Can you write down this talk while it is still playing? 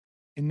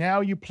and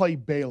now you play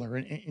Baylor.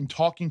 And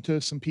talking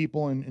to some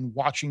people and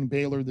watching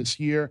Baylor this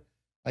year,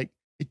 like,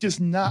 it does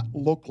not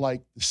look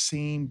like the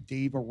same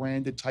Dave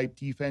Aranda type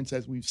defense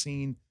as we've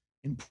seen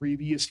in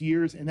previous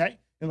years. And like,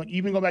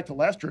 even going back to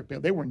last year,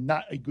 they were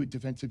not a good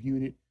defensive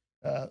unit.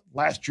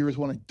 Last year is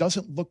one. It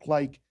doesn't look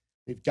like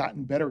they've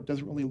gotten better. It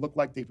doesn't really look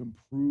like they've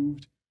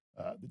improved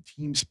the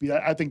team speed.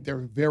 I think they're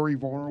very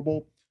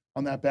vulnerable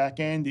on that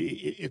back end.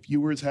 If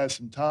Ewers has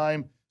some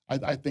time,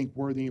 I think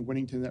Worthy and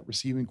Whittington, that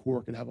receiving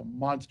core, could have a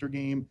monster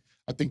game.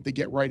 I think they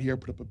get right here,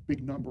 put up a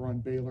big number on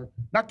Baylor.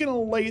 Not going to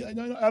lay, I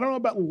don't know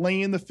about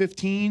laying the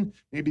 15.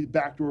 Maybe the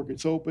back door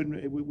gets open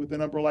with a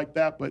number like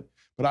that, but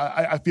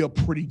I feel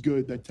pretty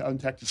good that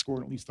Tech to score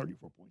at least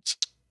 34 points.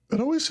 It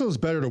always feels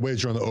better to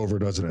wager on the over,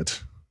 doesn't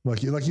it?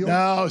 Like you.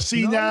 No,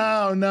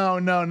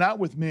 not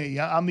with me.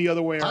 I'm the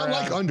other way around.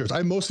 I like unders.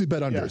 I mostly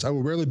bet unders. Yeah. I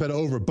will rarely bet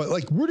over, but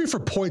like rooting for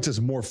points is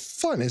more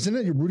fun, isn't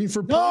it? You're rooting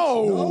for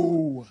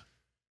points.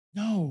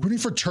 No. Rooting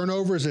for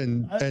turnovers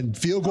and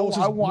field goals.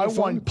 I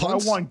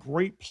want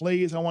great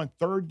plays. I want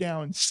third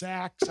down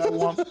sacks.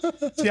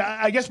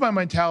 I guess my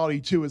mentality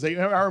too is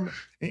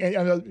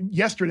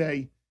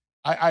yesterday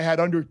I had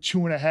under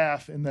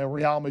 2.5 in the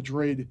Real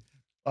Madrid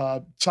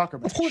soccer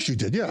match. Of course you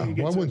did, yeah.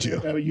 Why wouldn't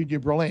you?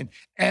 Union Berlin.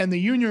 And the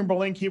Union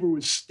Berlin keeper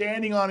was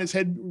standing on his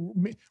head.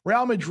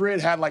 Real Madrid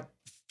had like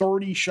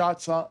 30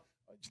 shots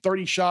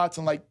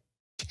and like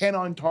 10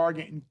 on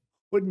target and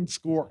couldn't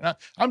score. And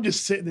I'm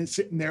just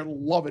sitting there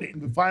loving it.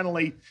 And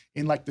finally,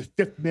 in like the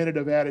 5th minute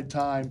of added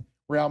time,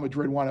 Real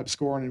Madrid wound up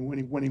scoring and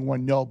winning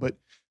 1-0. But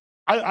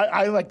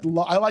I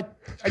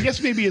guess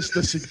maybe it's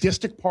the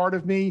sadistic part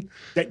of me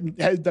that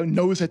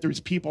knows that there's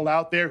people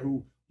out there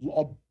who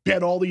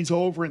bet all these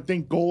over and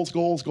think goals.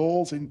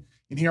 And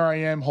here I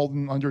am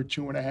holding under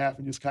 2.5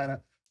 and just kind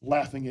of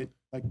laughing at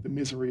like the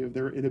misery of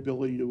their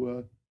inability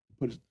to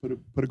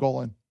put a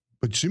goal in.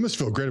 But you must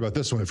feel great about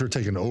this one if you're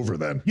taking over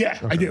then. Yeah,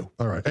 okay. I do.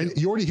 All right. And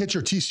you already hit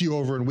your TCU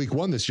over in week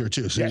 1 this year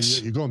too. So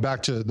yes. You're going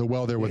back to the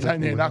well there with it.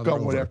 Not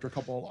going with after a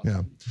couple of losses.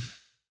 Yeah.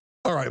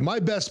 All right. My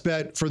best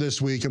bet for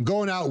this week, I'm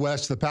going out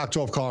west to the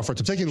Pac-12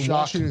 conference. I'm taking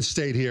Washington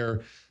State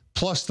here,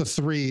 plus the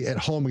 3 at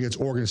home against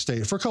Oregon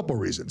State for a couple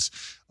of reasons.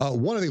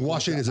 One, I think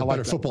Washington is a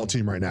better football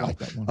team right now.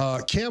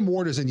 Cam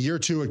Ward is in year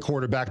 2 at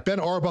quarterback. Ben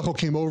Arbuckle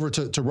came over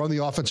to run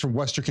the offense from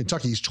Western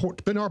Kentucky.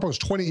 Ben Arbuckle is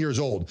 20 years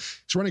old.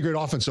 He's running a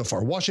great offense so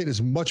far. Washington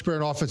is much better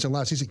in offense than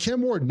last season.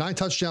 Cam Ward, 9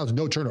 touchdowns,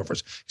 no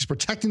turnovers. He's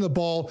protecting the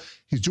ball.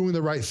 He's doing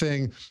the right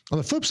thing. On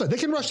the flip side, they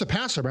can rush the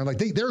passer, man. Like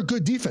they're a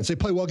good defense. They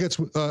play well against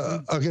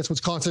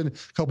Wisconsin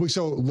a couple weeks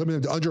ago,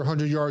 limited to under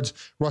 100 yards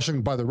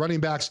rushing by the running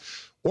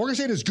backs. Oregon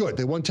State is good.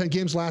 They won 10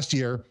 games last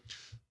year,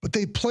 but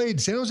they played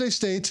San Jose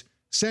State,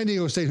 San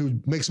Diego State, who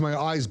makes my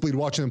eyes bleed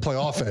watching them play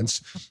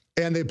offense,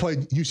 and they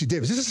played UC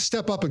Davis. This is a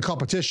step up in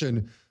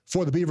competition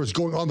for the Beavers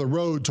going on the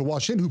road to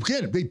Washington, who,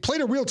 again, they played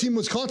a real team in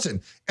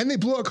Wisconsin, and they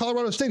blew out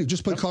Colorado State, who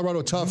just played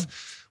Colorado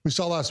tough. We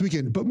saw last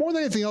weekend. But more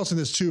than anything else in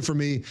this, too, for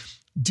me,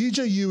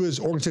 DJU is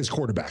Oregon State's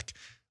quarterback.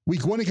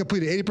 Week 1, he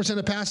completed 80%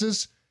 of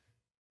passes,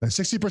 and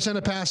 60%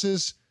 of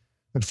passes,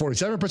 and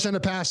 47%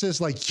 of passes.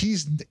 Like he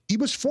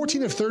was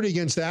 14 of 30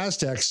 against the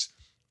Aztecs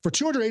for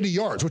 280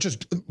 yards, which is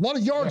a lot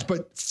of yards,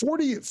 but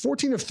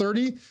 14 of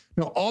 30,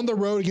 on the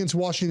road against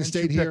Washington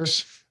State here.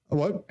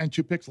 What? And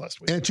 2 picks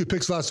last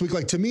week.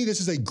 Like, to me,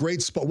 this is a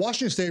great spot.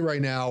 Washington State right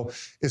now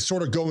is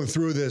sort of going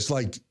through this,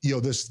 like,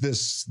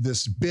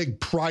 this big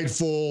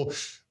prideful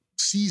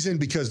season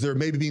because they're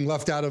maybe being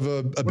left out of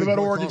a big What about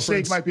Oregon conference.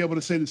 State might be able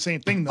to say the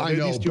same thing, though. I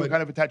know, these two are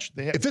kind of attached to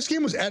the hip. If this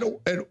game was at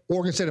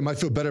Oregon State, I might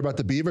feel better about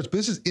the Beavers, but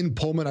this is in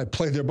Pullman. I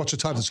played there a bunch of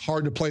times. It's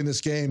hard to play in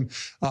this game.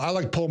 I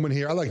like Pullman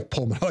here. I like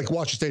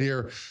Washington State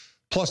here,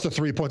 plus the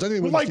 3 points. I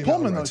think we like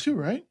Pullman, though, too,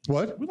 right?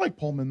 What? We like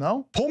Pullman,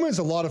 though. Pullman's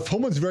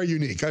very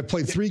unique. I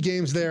played 3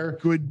 games there.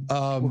 Good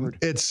word.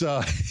 It's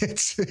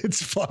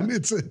fun.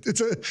 It's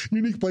a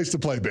unique place to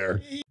play,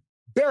 Bear.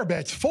 Bear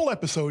Bets full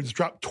episodes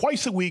drop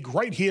twice a week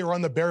right here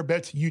on the Bear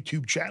Bets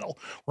YouTube channel.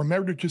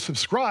 Remember to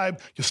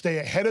subscribe to stay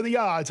ahead of the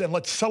odds, and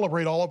let's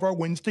celebrate all of our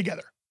wins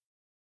together.